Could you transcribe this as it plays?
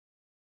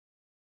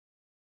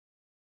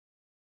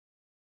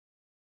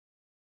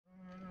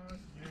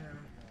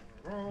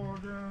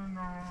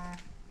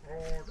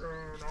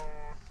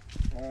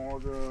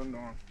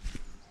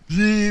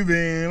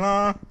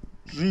Živela,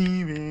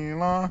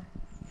 živela,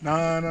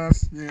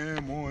 danas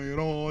je moj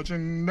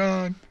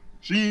rođendan.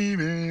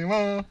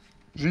 Živela,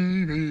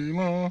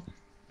 živela,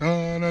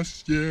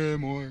 danas je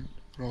moj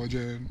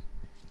rođendan.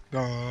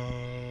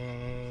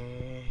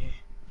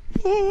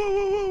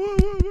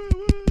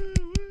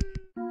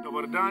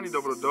 Dobar dan i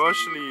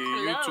dobrodošli u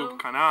YouTube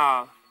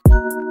kanal.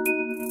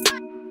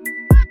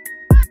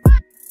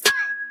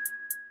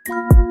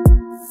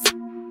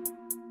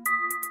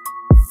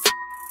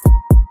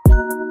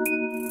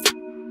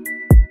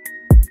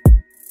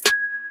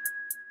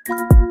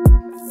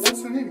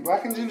 What's the name?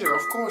 Black and Ginger,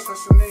 of course,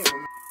 that's the name.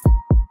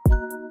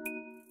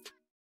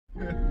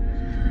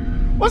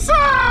 What's up?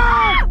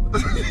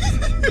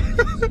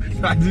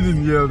 I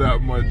didn't yell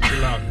that much,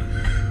 chill out.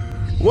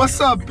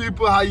 What's up,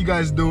 people? How you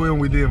guys doing?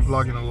 We didn't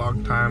vlog in a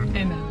long time.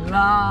 In a long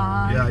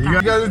time.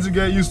 You guys need to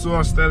get used to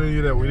us telling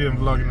you that we didn't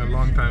vlog in a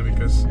long time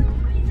because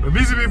we're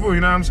busy people, you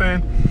know what I'm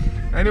saying?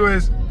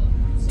 Anyways,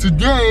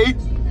 today...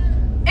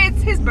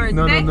 It's his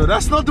birthday. No,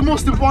 that's not the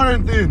most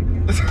important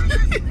thing.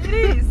 It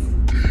is.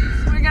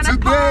 We're gonna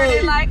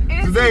party like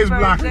it's today his is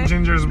Black and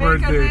Ginger's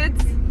birthday.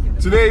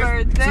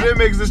 Today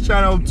makes this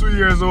channel 2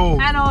 years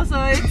old. And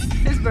also it's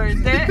his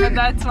birthday, and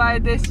that's why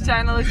this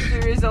channel is 2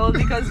 years old,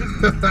 because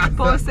it's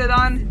posted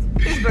on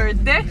his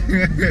birthday.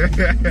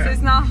 So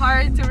it's not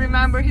hard to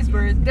remember his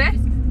birthday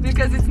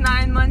because it's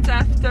 9 months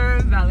after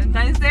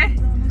Valentine's Day.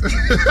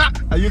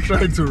 Are you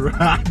trying to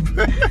rap?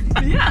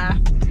 Yeah.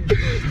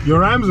 Your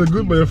rhymes are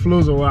good, but your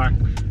flows are whack. You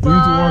need to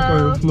work on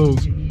your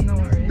flows. No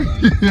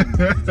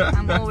worries.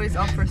 I'm always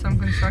up for some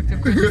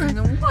constructive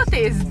criticism. What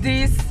is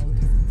this?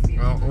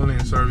 Well, only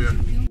in Serbia.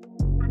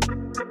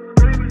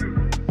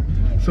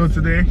 So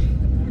today,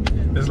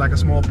 there's like a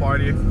small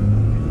party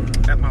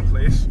at my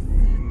place.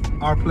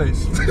 Our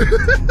place.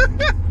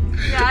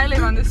 Yeah, I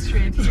live on the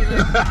street. He lives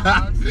in the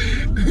house.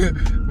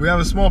 We have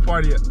a small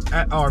party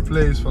at our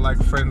place for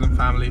like friends and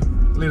family.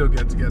 Little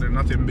get together,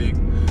 nothing big.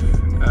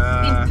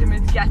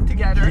 Intimate get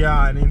together.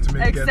 Yeah, an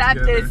intimate get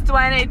together. Except it's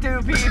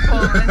 22 people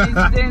and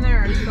it's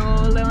dinner, so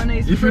Leona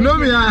is. If you know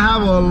me, I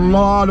have a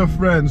lot of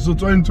friends, so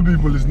 22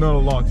 people is not a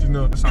lot, you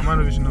know.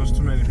 Salman knows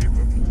too many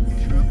people.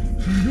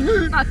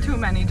 True. Not too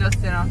many,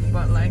 just enough,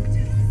 but like.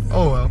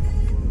 Oh well.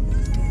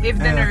 If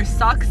dinner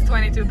sucks,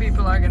 22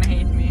 people are gonna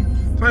hate me.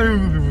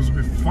 22 people will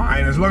be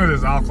fine as long as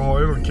there's alcohol.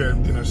 I don't care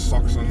if dinner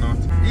sucks or not.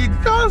 It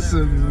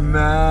doesn't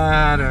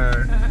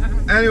matter.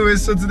 Anyway,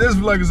 so today's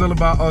vlog is all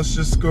about us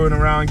just going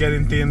around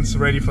getting things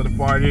ready for the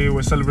party.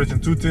 We're celebrating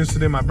two things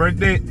today, my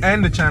birthday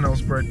and the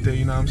channel's birthday,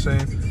 you know what I'm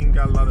saying?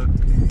 Got a lot of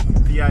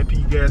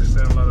VIP guests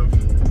and a lot of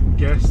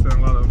guests and a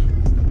lot of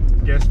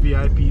guest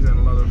VIPs and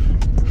a lot of...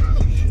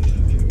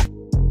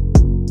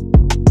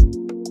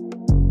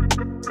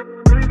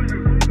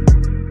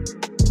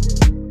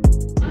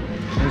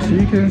 As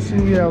you can see,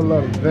 we have a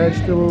lot of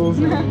vegetables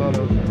and a lot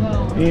of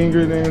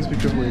ingredients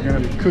because we're gonna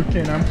be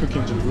cooking. I'm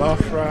cooking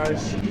jollof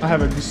rice. I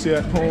have a gusi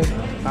at home.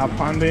 I have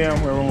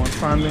pandeyam, we're on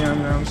pandeyam,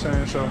 you know what I'm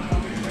saying? So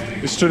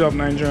it's straight up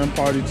Nigerian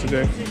party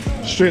today.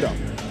 Straight up.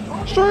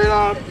 Straight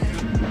up!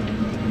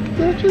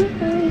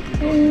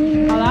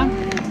 Hola.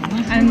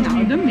 And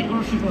now the meat.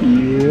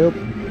 Yep.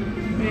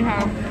 We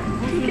have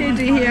 2 kg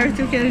here,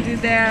 2 kg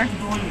there.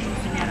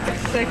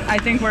 I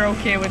think we're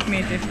okay with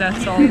meat if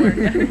that's all we're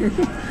getting.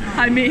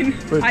 I mean,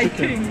 I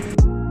think.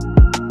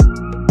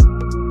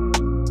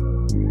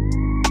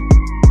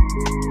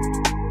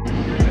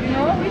 You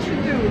know what we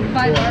should do?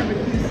 Buy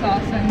barbecue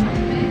sauce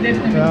and dip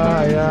them in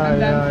sauce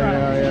and then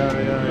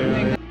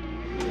fry.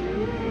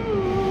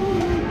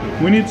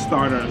 We need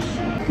starters.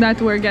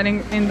 That we're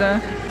getting in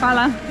the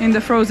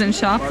frozen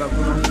shop.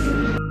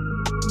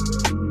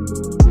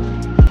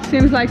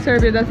 Seems like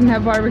Serbia doesn't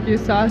have barbecue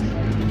sauce.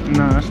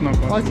 No, that's not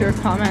possible. What's your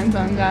comment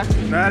on that?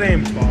 That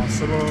ain't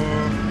possible.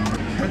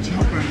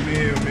 Ketchup and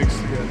mayo mixed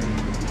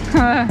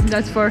together.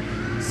 That's for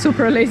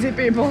super lazy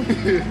people.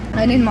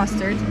 I need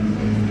mustard.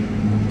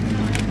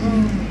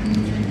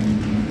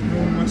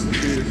 No mustard,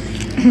 please.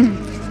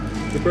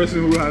 The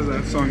person who has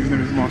that song, his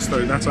name is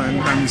Mustard. That's why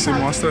anytime you say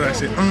mustard, I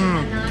say,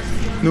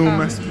 no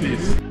mustard,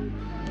 please.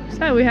 You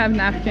said we have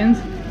napkins.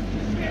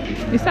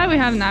 You said we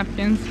have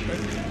napkins.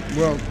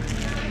 Well,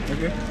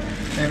 okay.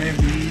 And then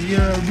be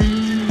a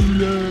ruler.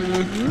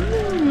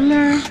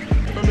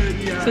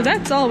 So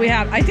that's all we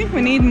have. I think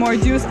we need more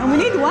juice and we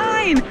need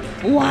wine.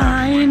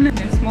 Wine.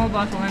 There's a small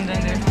bottle and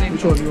then there's big.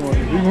 Which one do you want?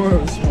 We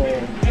want small.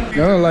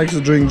 Yana likes to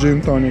drink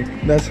gin tonic.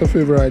 That's her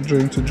favorite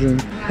drink to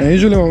drink. And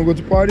usually when we go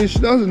to parties, she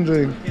doesn't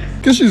drink.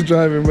 Because she's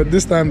driving, but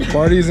this time the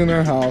party is in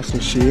her house, so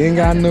she ain't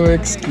got no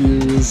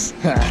excuse.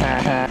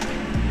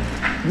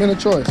 Made a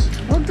choice.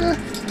 Okay.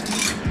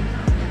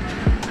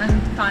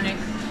 And tonic.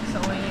 So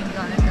we need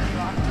tonic as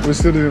well. We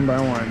still didn't buy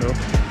wine though.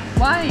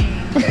 Why?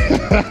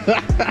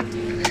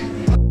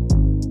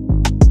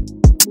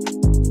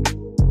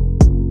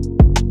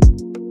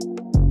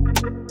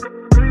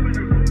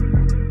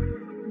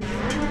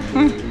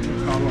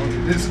 How long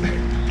is this?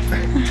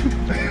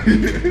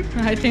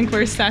 I think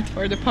we're set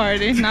for the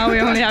party. Now we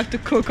only have to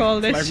cook all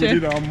this like shit. we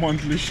did our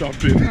monthly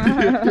shopping.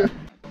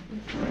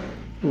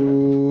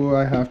 Oh,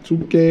 I have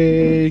 2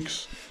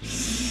 cakes.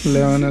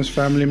 Leona's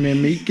family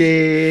made me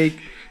cake.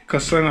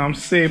 Köszönöm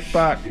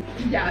szépen.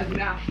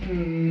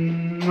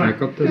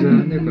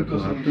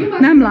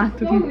 Nem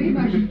láttuk.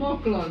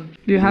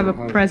 Do you have a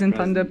present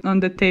on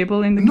the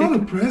table in the Not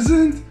kitchen? a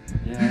present?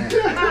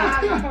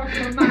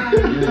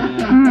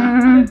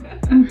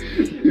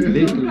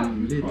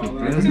 Little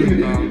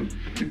present.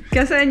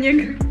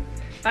 Köszönjük.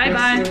 Bye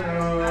bye.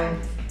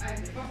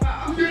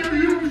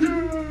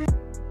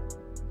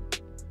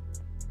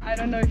 I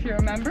don't know if you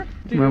remember.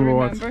 Do you Remember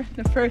what? remember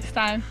the first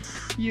time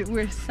you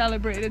were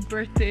celebrated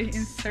birthday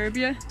in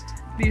Serbia?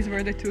 These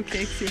were the 2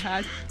 cakes you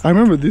had. I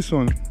remember this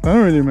one. I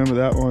don't really remember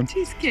that one.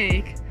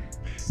 Cheesecake.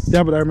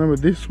 Yeah, but I remember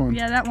this one.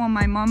 Yeah, that one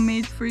my mom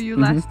made for you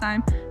last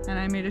time, and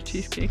I made a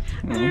cheesecake.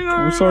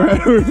 I'm sorry, I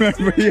don't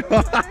remember you.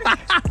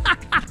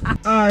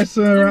 Alright,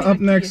 so up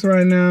next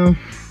right now,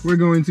 we're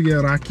going to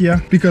get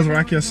rakia because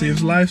rakia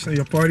saves lives, and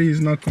your party is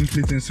not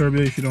complete in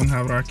Serbia if you don't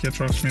have rakia.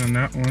 Trust me on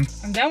that one.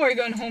 And then we're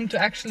going home to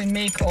actually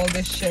make all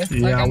this shit.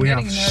 Yeah, we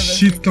have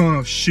shit ton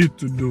of shit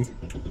to do.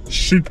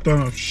 Shit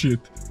ton of shit.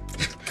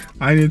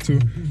 I need to,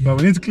 but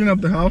we need to clean up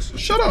the house.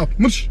 Shut up!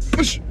 Mush,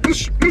 mush,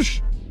 mush,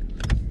 mush.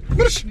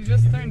 Mush. You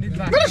just turned it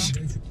back Mush.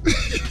 on.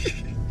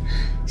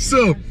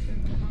 So,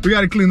 we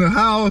gotta clean the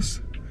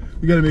house.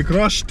 We gotta make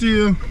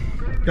rosti.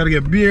 Gotta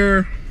get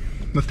beer.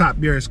 The top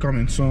beer is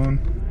coming soon.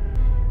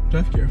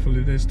 Drive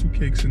carefully, there's 2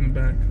 cakes in the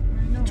back.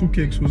 2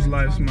 cakes whose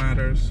lives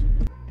matters.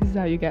 This is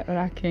how you get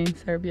rakia in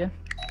Serbia.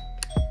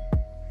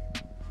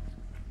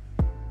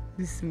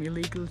 This is some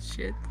illegal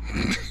shit.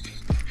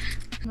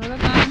 Dobar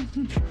dan.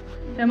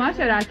 Jel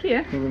može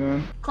rakije? Dobar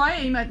dan.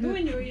 Koje imate?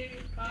 Dunju i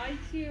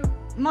kajsiju.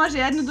 Može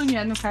jednu dunju,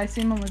 jednu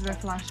kajsiju, imamo 2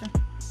 flaše.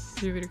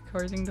 Are you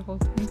recording the whole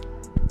thing?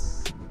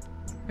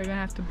 You're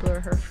gonna have to blur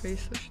her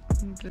face.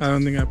 So I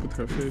don't think I put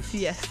her face.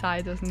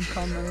 CSI doesn't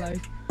come and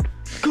like,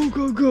 go,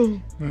 go,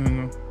 go.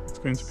 No. It's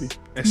going to be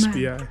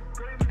SBI.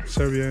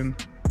 Serbian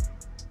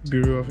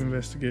Bureau of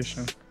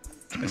Investigation.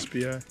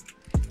 SBI.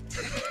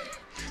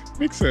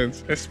 Makes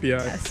sense. SBI.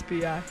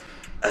 SBI.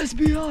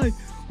 SBI!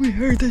 We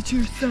heard that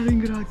you're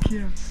selling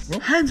rakia.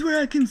 What? Hands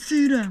where I can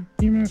see them.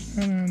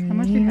 How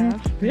much do you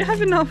have? Do you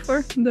have enough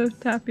for the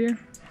tap here?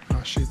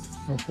 Ah shit.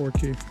 Oh,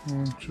 4K.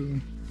 1,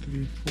 2,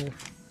 3, 4.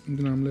 And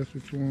then I'm left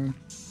with 1.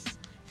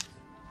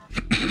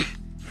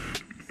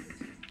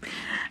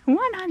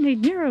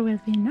 100 euro will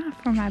be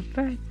enough for my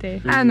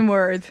birthday.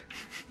 N-word.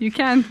 You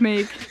can't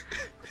make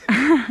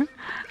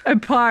a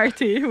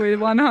party with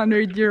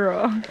 100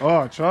 euro.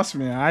 Oh, trust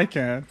me, I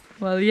can.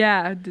 Well,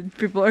 yeah,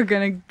 people are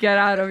gonna get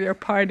out of your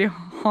party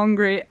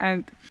hungry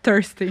and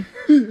thirsty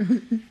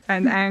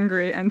and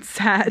angry and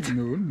sad.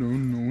 No.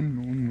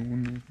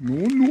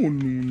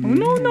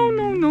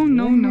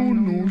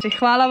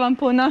 Hvala vam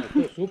puno.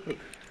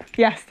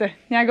 Jeste,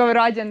 njegov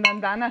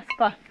rođendan danas,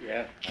 pa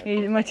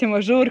imat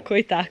ćemo žurku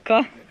i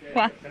tako.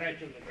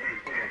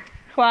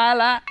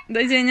 Hvala,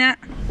 dođenja.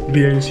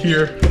 Beer is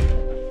here.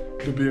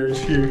 The beer is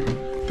here.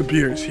 The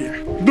beer is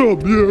here. The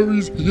beer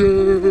is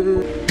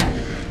here.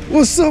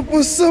 What's up?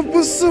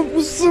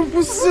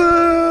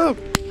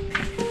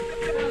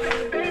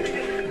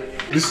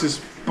 This is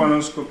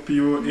Panosko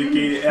Pio,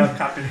 aka El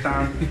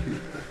Capitan.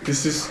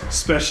 This is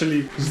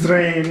specially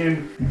Zdrainin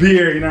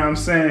beer, you know what I'm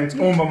saying? It's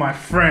owned by my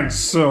friends,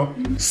 so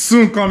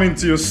soon coming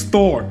to your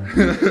store.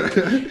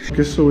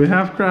 Okay, so we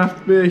have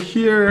craft beer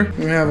here.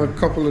 We have a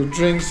couple of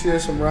drinks here,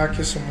 some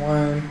rakia, some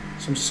wine,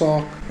 some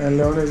salt. And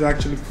Leona is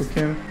actually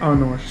cooking. I don't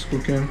know what she's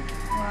cooking.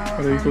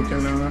 What are you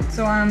cooking, Leona?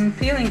 So I'm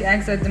peeling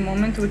eggs at the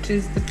moment, which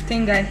is the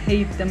thing I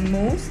hate the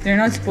most. They're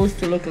not supposed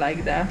to look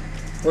like that.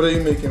 What are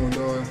you making with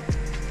the oil?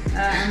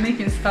 I'm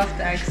making stuffed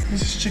eggs.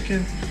 This is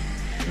chicken.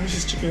 This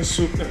is chicken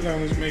soup that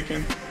Leona's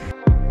making.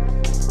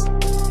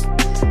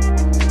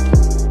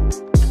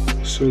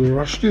 So the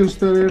rush deal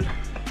started.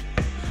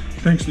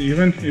 Thanks to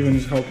Ivan. Ivan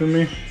is helping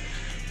me.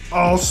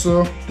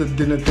 Also, the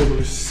dinner table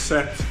is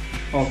set.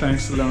 All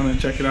thanks to Leona.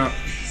 Check it out.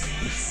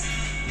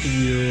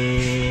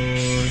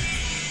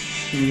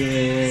 Yo,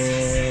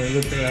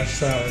 look at that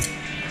salad.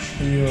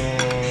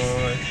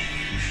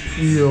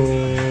 Yo,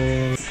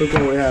 look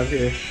what we have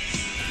here.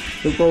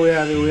 Look what we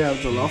have here. We have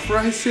jollof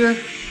rice here.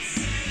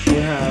 We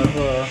have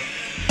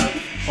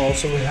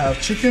also we have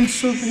chicken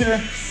soup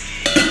here.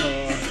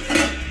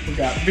 We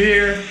got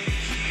beer.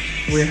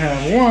 We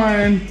have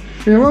wine.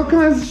 We have all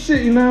kinds of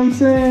shit. You know what I'm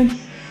saying?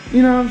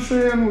 You know what I'm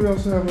saying? We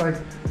also have like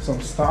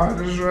some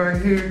starters right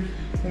here.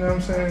 You know what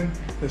I'm saying?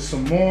 There's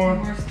some more.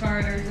 More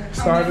starters.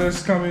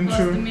 Starters coming Plus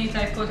through. the meat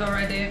I put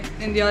already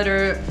in the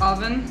other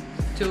oven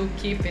to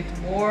keep it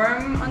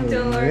warm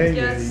until our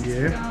guests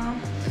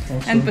come.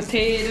 Also, And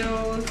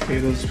potatoes.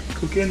 potatoes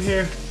cooking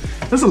here.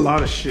 There's a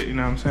lot of shit, you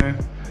know what I'm saying?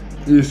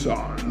 It's a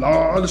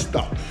lot of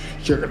stuff.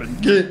 You're gonna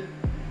get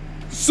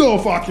so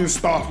fucking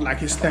stuffed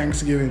like it's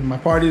Thanksgiving. My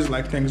party is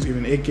like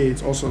Thanksgiving, aka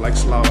it's also like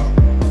slava.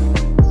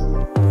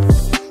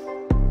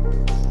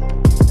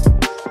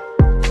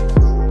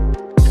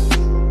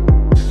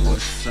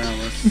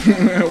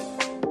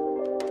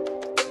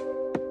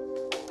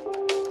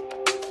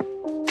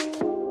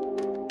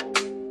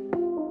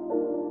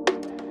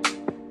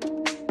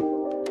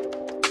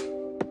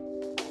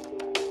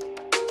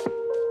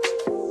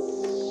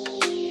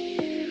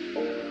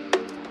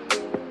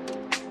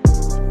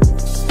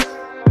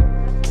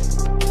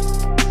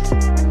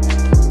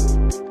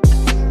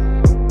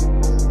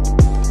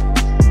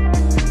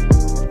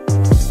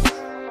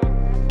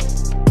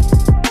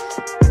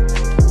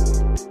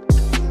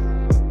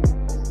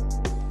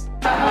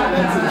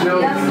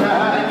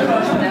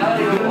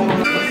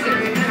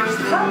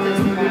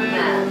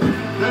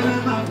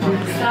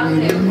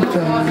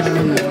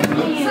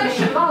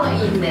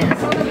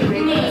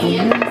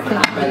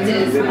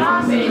 You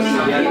guys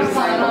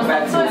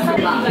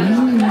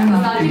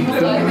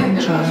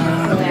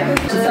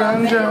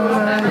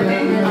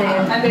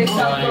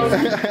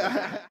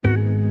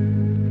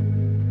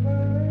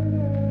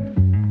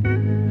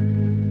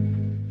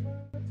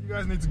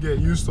need to get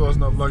used to us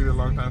not vlogging a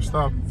long time.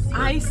 Stop.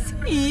 I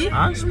see.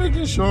 I'm just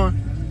making sure.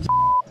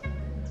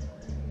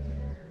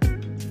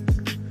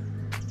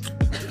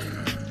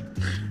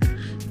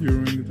 You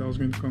ruined it. I was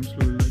going to come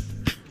slowly,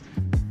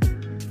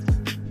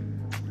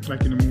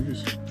 like in the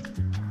movies.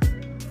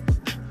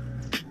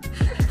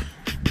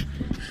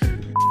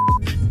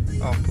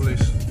 Oh,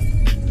 police.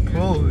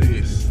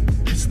 Police.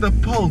 It's the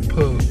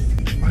po-po.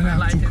 Why do I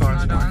have 2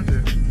 cars back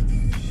there?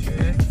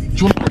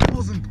 John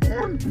wasn't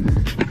on.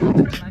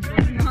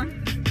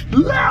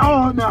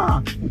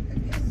 Leona!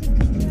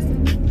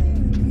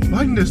 Why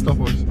didn't they stop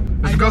us?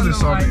 It's because they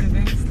saw me.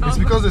 It's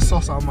because they saw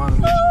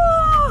Salman.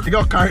 They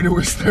got carried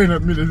away staring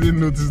at me. They didn't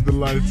notice the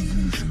lights.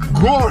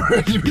 Go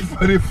already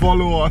before they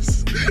follow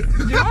us.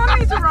 Do you want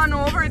me to run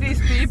over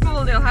these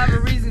people? They'll have a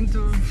reason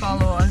to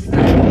follow us.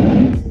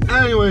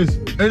 Anyways,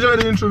 enjoy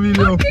the intro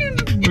video.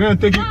 We're gonna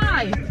take it.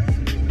 Why?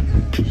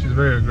 She's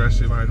very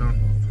aggressive, I know.